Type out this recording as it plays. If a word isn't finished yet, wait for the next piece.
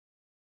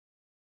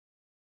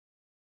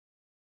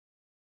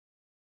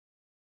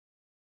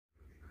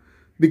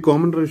The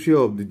common ratio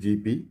of the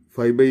GP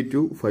 5/2,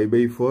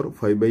 5/4,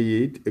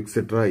 5/8,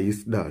 etc. is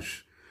dash.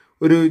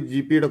 ഒരു G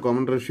പിയുടെ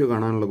common ratio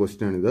കാണാനുള്ള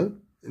question ആണിത്.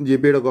 G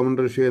പിയുടെ കോമൺ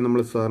റേഷ്യോ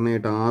നമ്മൾ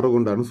സാധാരണയായിട്ട് 6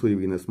 കൊണ്ടാണ്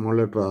സൂചിപ്പിക്കുന്നത്, സ്മോൾ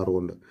ലെറ്റർ 6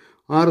 കൊണ്ട്.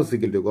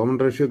 6 കോമൺ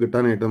റേഷ്യോ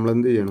കിട്ടാനായിട്ട് നമ്മൾ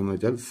എന്ത് ചെയ്യണമെന്ന്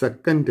വെച്ചാൽ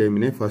സെക്കൻഡ്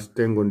ടേമിനെ ഫസ്റ്റ്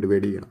ടൈം കൊണ്ട്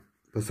ഡിവൈഡ് ചെയ്യണം.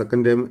 ഇപ്പോൾ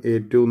സെക്കൻഡ് ടൈം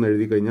A2 എന്ന്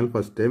എഴുതി കഴിഞ്ഞാൽ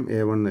ഫസ്റ്റ് ടൈം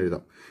A1 എന്ന്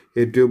എഴുതാം.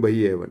 A2 by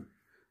A1,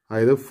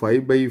 അതായത്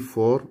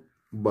 5/4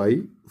 by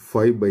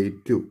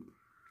 5/2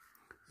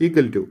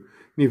 ഈക്വൽ ടു.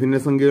 ഇനി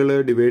ഭിന്നസംഖ്യകൾ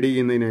ഡിവൈഡ്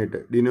ചെയ്യുന്നതിനായിട്ട്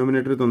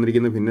ഡിനോമിനേറ്റർ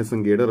തന്നിരിക്കുന്ന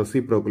ഭിന്നസംഖ്യയുടെ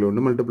റെസിപ്രോക്കൽ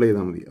കൊണ്ട് മൾട്ടിപ്ലൈ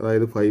ചെയ്താൽ മതി.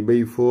 അതായത്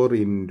 5/4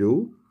 ഇൻറ്റു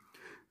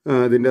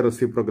ഇതിൻ്റെ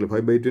റെസിപ്രോക്കൽ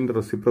 5/2ൻ്റെ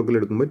റെസിപ്രോക്കൽ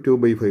എടുക്കുമ്പോൾ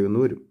 2/5 എന്ന്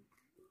വരും.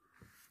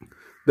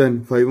 ദെൻ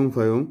 5ഉം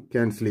 5ഉം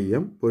ക്യാൻസൽ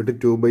ചെയ്യാം, പോയിട്ട്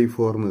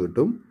 2/4 എന്ന്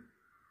കിട്ടും,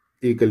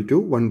 ഈക്വൽ ടു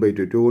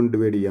 1/2. 2 കൊണ്ട്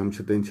ഡിവൈഡ് ചെയ്യാം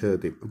അംശത്തെയും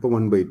ഛേദത്തെയും, അപ്പോൾ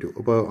 1/2.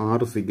 അപ്പോൾ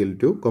R equal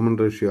to common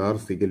ratio R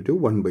equal to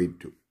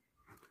 1/2.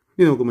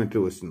 ഇനി നമുക്ക്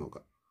മറ്റൊരു ക്വസ്റ്റ്യൻ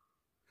നോക്കാം.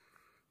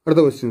 അടുത്ത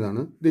ക്വസ്റ്റ്യൻ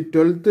ഇതാണ്. The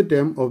 12th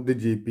term of the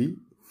G P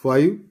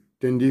 5,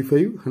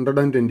 25,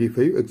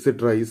 125,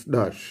 etc. is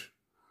dash.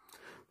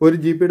 ഒരു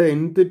ജി പിയുടെ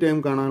nth ടേം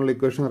കാണാനുള്ള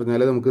ഇക്വേഷൻ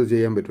അറിഞ്ഞാലേ നമുക്ക്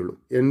ചെയ്യാൻ പറ്റുള്ളൂ.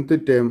 nth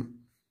term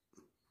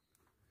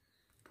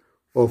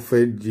of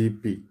A G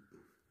P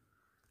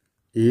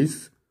is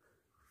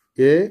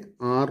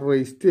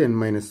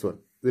AR⁻n-1.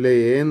 ഇതിലെ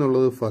എ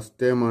എന്നുള്ളത് ഫസ്റ്റ്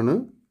ടേം ആണ്,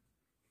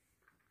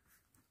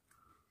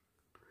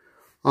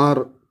 ആർ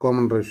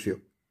കോമൺ റേഷ്യോ.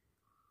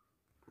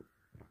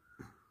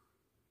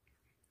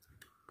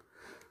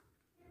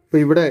 അപ്പോൾ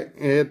ഇവിടെ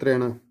എ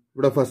എത്രയാണ്?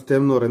 ഇവിടെ ഫസ്റ്റ്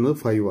ടൈം എന്ന് പറയുന്നത്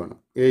 5 ആണ്.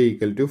 A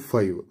equal to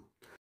 5.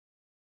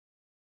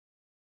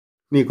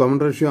 ഇനി കോമൺ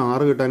റേഷ്യോ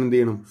 6 കിട്ടാൻ എന്ത്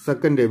ചെയ്യണം?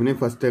 സെക്കൻഡ് ടൈമിനെ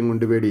ഫസ്റ്റ് ടൈം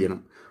കൊണ്ട് ഡിവൈഡ് ചെയ്യണം.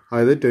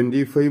 അതായത്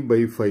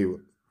 25/5.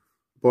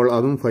 അപ്പോൾ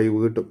അതും 5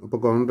 കിട്ടും. അപ്പോൾ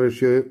കോമൺ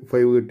റേഷ്യോ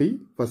 5 കിട്ടി,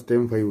 ഫസ്റ്റ്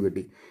ടൈം 5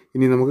 കിട്ടി.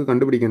 ഇനി നമുക്ക്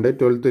കണ്ടുപിടിക്കേണ്ടത്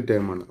 12th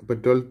ടേം ആണ്. അപ്പോൾ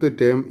 12th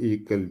term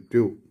equal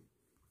to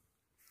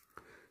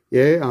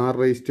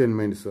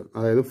AR⁻n-1,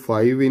 അതായത്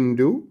 5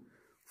 ഇൻറ്റു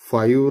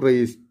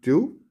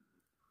 5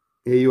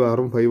 എയും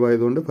ആറും 5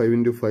 ആയതുകൊണ്ട് 5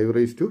 ഇൻറ്റു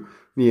 5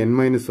 ഇനി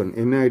n-1,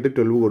 n ആയിട്ട്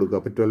 12 കൊടുക്കുക.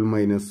 അപ്പോൾ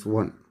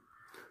 12-1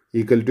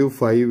 ഈക്വൽ ടു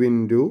 5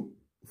 ഇൻറ്റു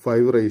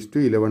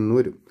 511 എന്ന്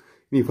വരും.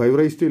 ഇനി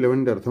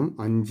 511ൻ്റെ അർത്ഥം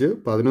 5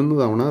 11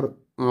 തവണ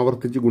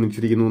ആവർത്തിച്ച്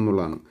ഗുണിച്ചിരിക്കുന്നു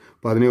എന്നുള്ളതാണ്.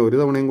 അപ്പോൾ അതിനെ ഒരു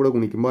തവണയും കൂടെ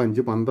ഗുണിക്കുമ്പോൾ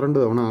 5 12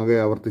 തവണ ആകെ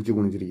ആവർത്തിച്ച്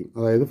ഗുണിച്ചിരിക്കും.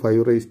 അതായത്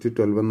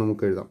 512 എന്ന്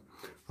നമുക്ക് എഴുതാം.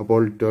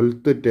 അപ്പോൾ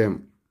 12th ടേം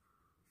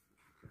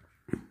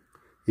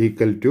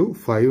ഈക്വൽ ടു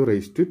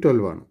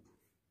 512 ആണ്.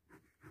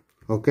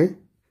 Okay.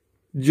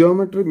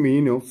 Geometric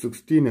mean of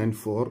 16 and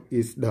 4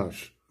 is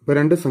dash. ഇപ്പോൾ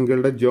രണ്ട്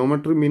സംഖ്യകളുടെ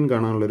ജിയോമെട്രിക് മീൻ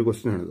കാണാനുള്ള ഒരു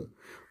ക്വസ്റ്റ്യൻ ആണിത്.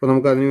 അപ്പോൾ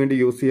നമുക്ക് അതിനുവേണ്ടി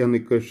യൂസ് ചെയ്യാവുന്ന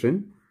equation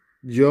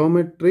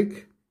geometric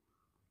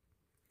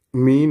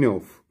mean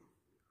of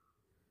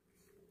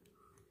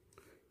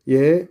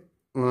A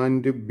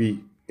and B,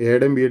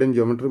 എയുടെയും ബിയുടെയും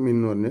ജിയോമെട്രിക് മീൻ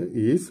എന്ന് പറഞ്ഞാൽ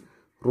ഈസ്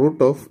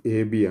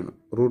 √AB ആണ്.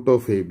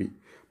 √AB.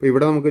 അപ്പോൾ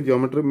ഇവിടെ നമുക്ക്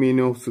ജിയോമെട്രിക് മീൻ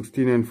ഓഫ്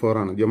 16 and 4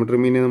 ആണ്.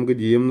 ജിയോമെട്രിക് മീനെ നമുക്ക്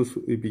GM എന്ന്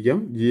സൂചിപ്പിക്കാം.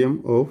 GM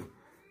of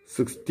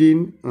 16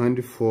 and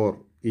 4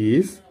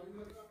 is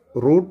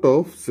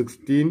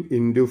 √16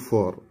 into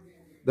 4.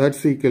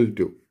 That's equal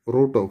to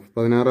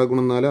 √16 ×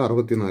 4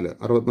 64.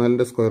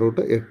 64ൻ്റെ square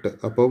root 8.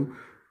 അപ്പം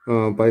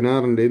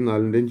 16ൻ്റെയും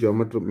 4ൻ്റെയും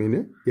geometric mean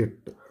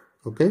 8.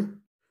 Okay.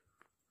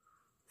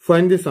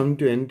 Find the sum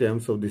to n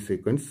terms of the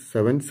sequence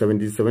 7,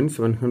 77,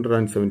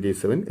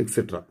 777,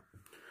 etc.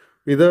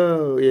 ഇത്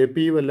AP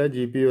അല്ല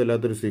GP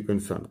അല്ലാത്തൊരു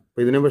sequence ആണ്.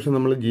 അപ്പോൾ ഇതിനെ പക്ഷേ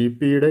നമ്മൾ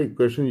GPയുടെ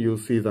ഇക്വേഷൻ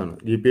യൂസ് ചെയ്താണ്,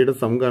 GPയുടെ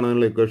സം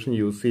കാണാനുള്ള ഇക്വേഷൻ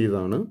യൂസ്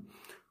ചെയ്താണ്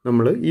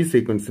നമ്മൾ ഈ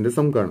സീക്വൻസിൻ്റെ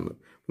സം കാണുന്നത്.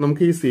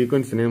 നമുക്ക് ഈ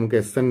സീക്വൻസിനെ നമുക്ക്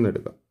SN എന്ന്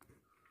എടുക്കാം.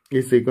 ഈ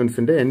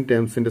സീക്വൻസിൻ്റെ n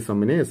ടേംസിൻ്റെ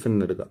സമ്മിനെ SN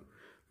എന്ന് എടുക്കാം.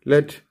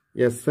 Let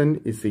SN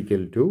is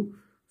equal to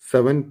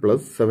 7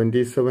 +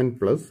 77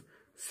 +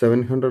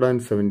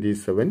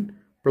 777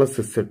 +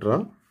 etc.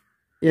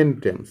 n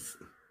terms.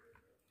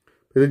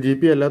 ഇത്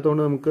GP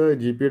അല്ലാത്തതുകൊണ്ട് നമുക്ക്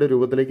GPയുടെ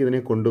രൂപത്തിലേക്ക് ഇതിനെ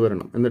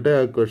കൊണ്ടുവരണം, എന്നിട്ടേ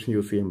ആ ഇക്വേഷൻ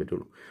യൂസ് ചെയ്യാൻ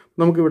പറ്റുള്ളൂ.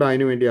 നമുക്കിവിടെ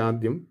അതിനു വേണ്ടി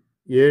ആദ്യം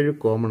 7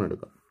 കോമൺ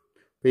എടുക്കാം.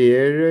 അപ്പോൾ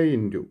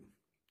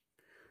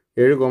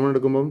 7 കോമൺ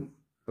എടുക്കുമ്പം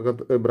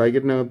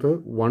ബ്രാക്കറ്റിനകത്ത്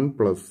 1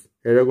 +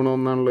 7 ×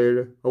 1 ആണല്ലോ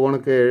 7.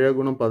 അതുകൊണ്ടൊക്കെ 7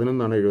 × 11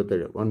 ആണ്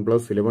 77. 1 +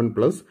 11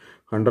 +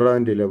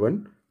 111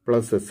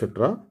 + etc.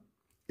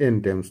 n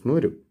ടേംസ് എന്ന്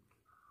വരും.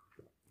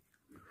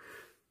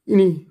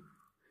 ഇനി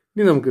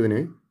നമുക്കിതിനെ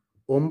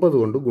 9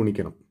 കൊണ്ട്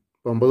ഗുണിക്കണം.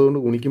 അപ്പോൾ 9 കൊണ്ട്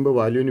ഗുണിക്കുമ്പോൾ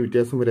വാല്യൂവിന്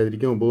വ്യത്യാസം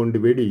വരാതിരിക്കും, 9 കൊണ്ട്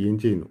ഡിവൈഡ് ചെയ്യുകയും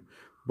ചെയ്യുന്നു.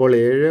 അപ്പോൾ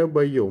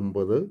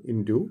 7/9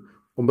 ഇൻറ്റു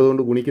 9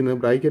 കൊണ്ട് ഗുണിക്കുന്നത്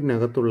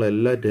ബ്രാക്കറ്റിനകത്തുള്ള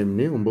എല്ലാ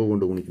ടേമിനെയും 9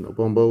 കൊണ്ട് ഗുണിക്കുന്നു.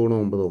 അപ്പോൾ 9 ×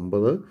 9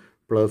 9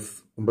 +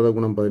 9 ×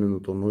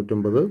 11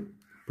 99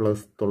 +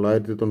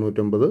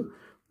 999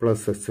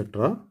 + etc.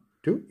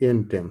 to n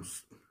terms.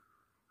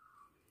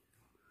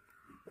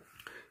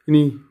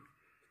 ഇനി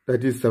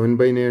ദാറ്റ് ഈസ്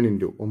 7/9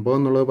 ഇൻറ്റു 9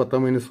 എന്നുള്ളത്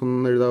 10 - 1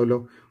 എന്ന് എഴുതാമല്ലോ.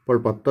 അപ്പോൾ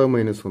 10 -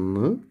 1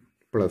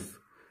 +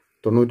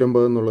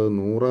 99 എന്നുള്ളത്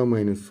 100 -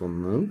 1,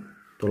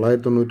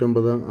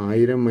 999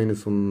 1000 - 1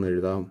 എന്ന്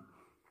എഴുതാം,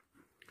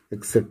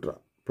 etc.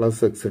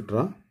 etc.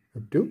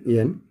 up to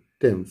n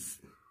terms.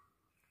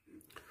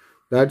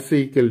 That's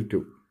equal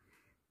to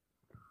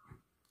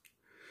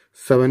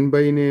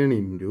 7/9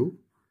 into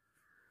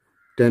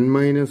 10 -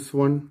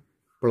 1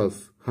 +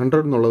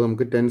 100 എന്നുള്ളത്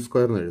നമുക്ക്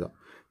 10² എന്ന് എഴുതാം.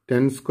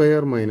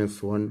 10² -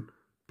 1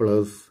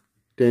 +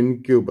 10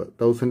 ക്യൂബ്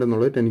 1000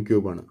 എന്നുള്ളത് 10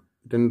 ക്യൂബാണ്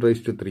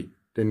 10⁻3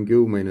 10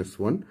 cube minus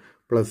 1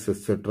 plus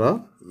etcetera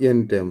n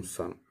terms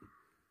ആണ്.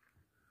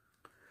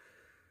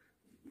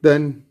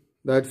 Then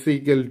that's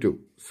equal to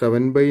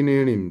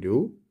 7/9 into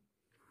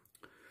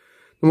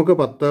നമുക്ക്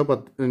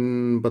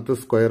 10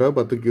 സ്ക്വയർ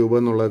 10 ക്യൂബ്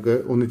എന്നുള്ളതൊക്കെ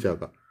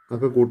ഒന്നിച്ചാക്കാം,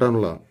 അതൊക്കെ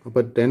കൂട്ടാനുള്ളതാണ്.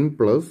 അപ്പോൾ 10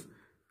 plus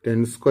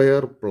 10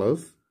 square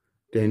plus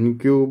 10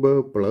 cube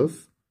plus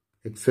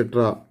etcetera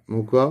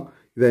നോക്കുക,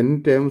 ഇത് n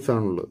ടേംസ്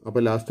ആണുള്ളത്.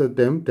 അപ്പോൾ ലാസ്റ്റ്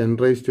ടേം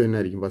 10⁻n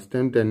ആയിരിക്കും. First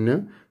time 10,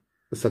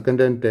 second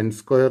time 10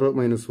 square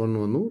minus 1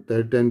 വന്നു,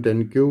 തേർഡ് ടൈം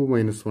 10 ക്യൂബ്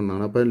മൈനസ് 1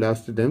 ആണ്. അപ്പോൾ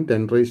ലാസ്റ്റ് ടൈം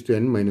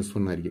 10⁻n മൈനസ്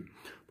 1 ആയിരിക്കും.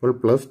 അപ്പോൾ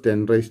പ്ലസ്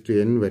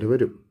 10⁻n വരെ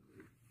വരും.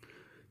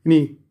 ഇനി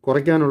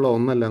കുറയ്ക്കാനുള്ള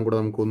ഒന്നെല്ലാം കൂടെ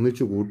നമുക്ക്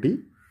ഒന്നിച്ച്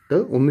കൂട്ടിയിട്ട്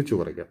ഒന്നിച്ച്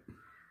കുറയ്ക്കാം.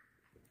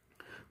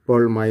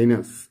 അപ്പോൾ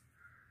മൈനസ്,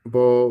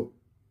 അപ്പോൾ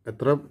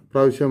എത്ര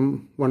പ്രാവശ്യം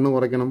 1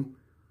 കുറയ്ക്കണം?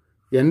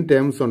 n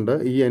ടേംസ് ഉണ്ട്,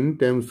 ഈ n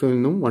ടേംസിൽ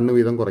നിന്നും 1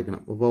 വീതം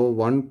കുറയ്ക്കണം. അപ്പോൾ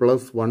 1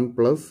 plus 1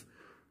 plus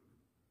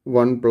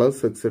 1 plus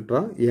etcetera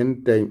n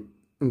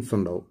times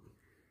ഉണ്ടാവും.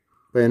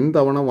 അപ്പോൾ n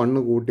തവണ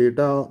 1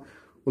 കൂട്ടിയിട്ട്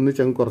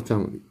ഒന്നിച്ചങ്ങ് കുറച്ചാൽ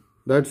മതി.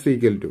 ദാറ്റ്സ്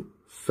ഈക്വൽ ടു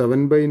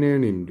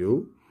 7/9 ഇൻറ്റു,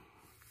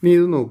 ഇനി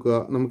ഇത് നോക്കുക,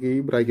 നമുക്ക് ഈ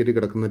ബ്രാക്കറ്റിൽ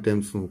കിടക്കുന്ന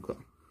ടേംസ് നോക്കുക.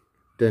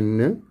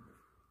 10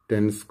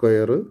 10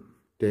 സ്ക്വയർ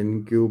 10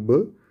 ക്യൂബ്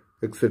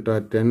എക്സെട്ര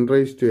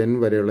 10⁻n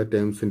വരെയുള്ള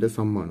ടേംസിൻ്റെ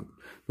സമ്മാണ്.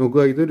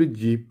 നോക്കുക, ഇതൊരു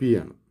ജി പി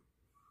ആണ്.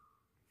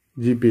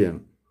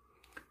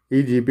 ഈ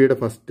ജി പിയുടെ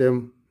ഫസ്റ്റ് ടേം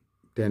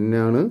 10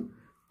 ആണ്,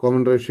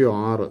 കോമൺ റേഷ്യോ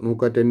 6.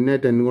 നോക്കുക, 10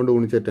 10 കൊണ്ട്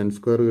ഗുണിച്ചാൽ 10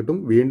 സ്ക്വയർ കിട്ടും,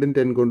 വീണ്ടും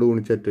 10 കൊണ്ട്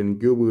ഗുണിച്ചാൽ 10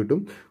 ക്യൂബ് കിട്ടും.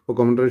 അപ്പോൾ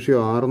കോമൺ റേഷ്യോ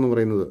 6 എന്ന്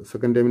പറയുന്നത്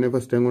സെക്കൻഡ് ടൈമിനെ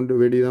ഫസ്റ്റ് ടൈം കൊണ്ട്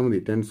ഡിവൈഡ് ചെയ്താൽ മതി.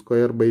 10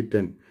 സ്ക്വയർ ബൈ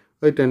 10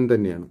 അത് 10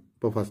 തന്നെയാണ്.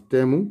 അപ്പോൾ ഫസ്റ്റ്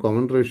ടൈമും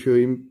കോമൺ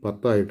റേഷ്യോയും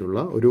 10 ആയിട്ടുള്ള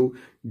ഒരു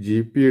ജി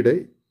പിയുടെ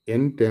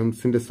n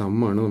ടേംസിൻ്റെ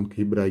സമ്മാണ് നമുക്ക്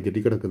ഈ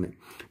ബ്രാക്കറ്റിൽ കിടക്കുന്നത്.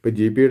 ഇപ്പോൾ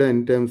ജി പിയുടെ n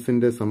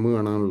ടേംസിൻ്റെ സമ്മ്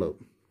കാണാനുള്ളത്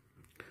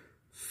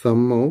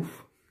some of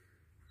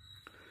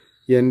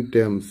n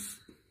terms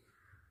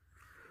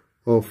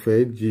of A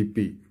G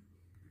P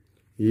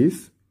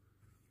is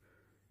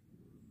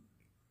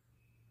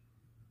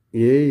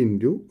a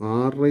into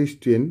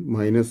r⁻n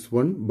minus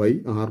 1 by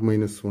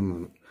r-1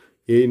 ആണ്.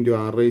 a into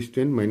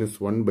r⁻n minus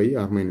 1 by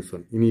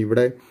r-1. ഇനി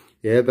ഇവിടെ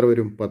എത്ര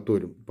വരും? 10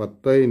 വരും.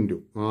 10 ഇൻറ്റു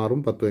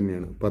 6ഉം 10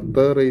 തന്നെയാണ്.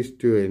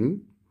 10⁻n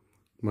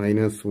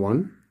മൈനസ് 1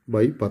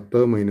 ബൈ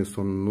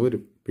 10⁻1 എന്ന്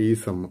വരും. ഈ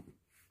സമ്മ,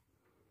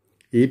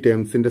 ഈ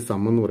ടേംസിൻ്റെ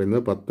സമ്മ എന്ന്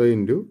പറയുന്നത് 10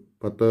 ഇൻറ്റു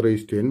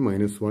 10⁻n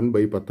മൈനസ് 1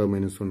 ബൈ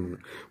 10⁻1 ആണ്.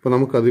 അപ്പോൾ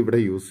നമുക്കത് ഇവിടെ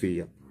യൂസ്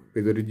ചെയ്യാം.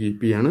 ഇതൊരു ജി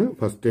പി ആണ്.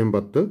 First time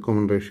 10,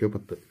 common ratio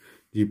 10.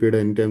 G പിയുടെ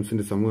n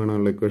ടേംസിൻ്റെ സമ്മ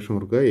കാണാനുള്ള ഇക്വേഷൻ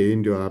ഓർക്കുക, a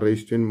into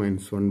r⁻n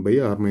minus 1 by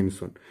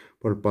r-1.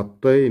 അപ്പോൾ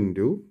 10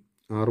 ഇൻറ്റു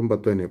 6ഉം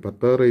 10 തന്നെ,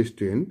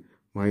 10⁻n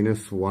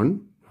മൈനസ് 1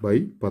 ബൈ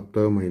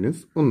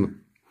 10⁻1.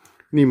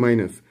 ഇനി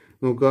മൈനസ്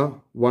നോക്കുക,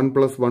 1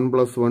 plus 1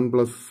 plus 1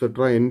 plus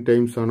etcetera n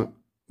times ആണ്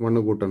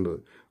 1 കൂട്ടേണ്ടത്.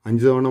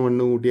 5 തവണ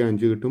 1 കൂട്ടിയാൽ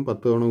 5 കിട്ടും,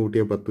 10 തവണ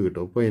കൂട്ടിയാൽ 10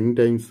 കിട്ടും. അപ്പോൾ n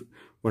ടൈംസ്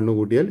 1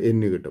 കൂട്ടിയാൽ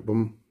n കിട്ടും.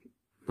 അപ്പം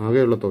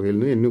ആകെയുള്ള തുകയിൽ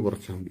നിന്ന് n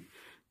കുറച്ചാൽ മതി.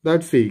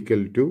 That's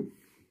equal to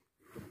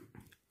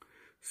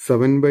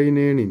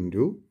 7/9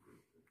 into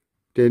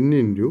 10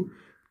 into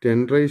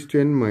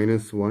 10⁻n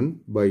minus 1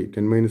 by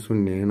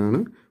 10⁻1 n ആണ്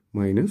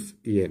മൈനസ്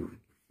n.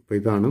 അപ്പോൾ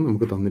ഇതാണ്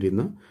നമുക്ക്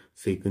തന്നിരുന്ന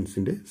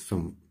സീക്വൻസിൻ്റെ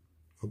സം.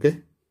 ഓക്കെ.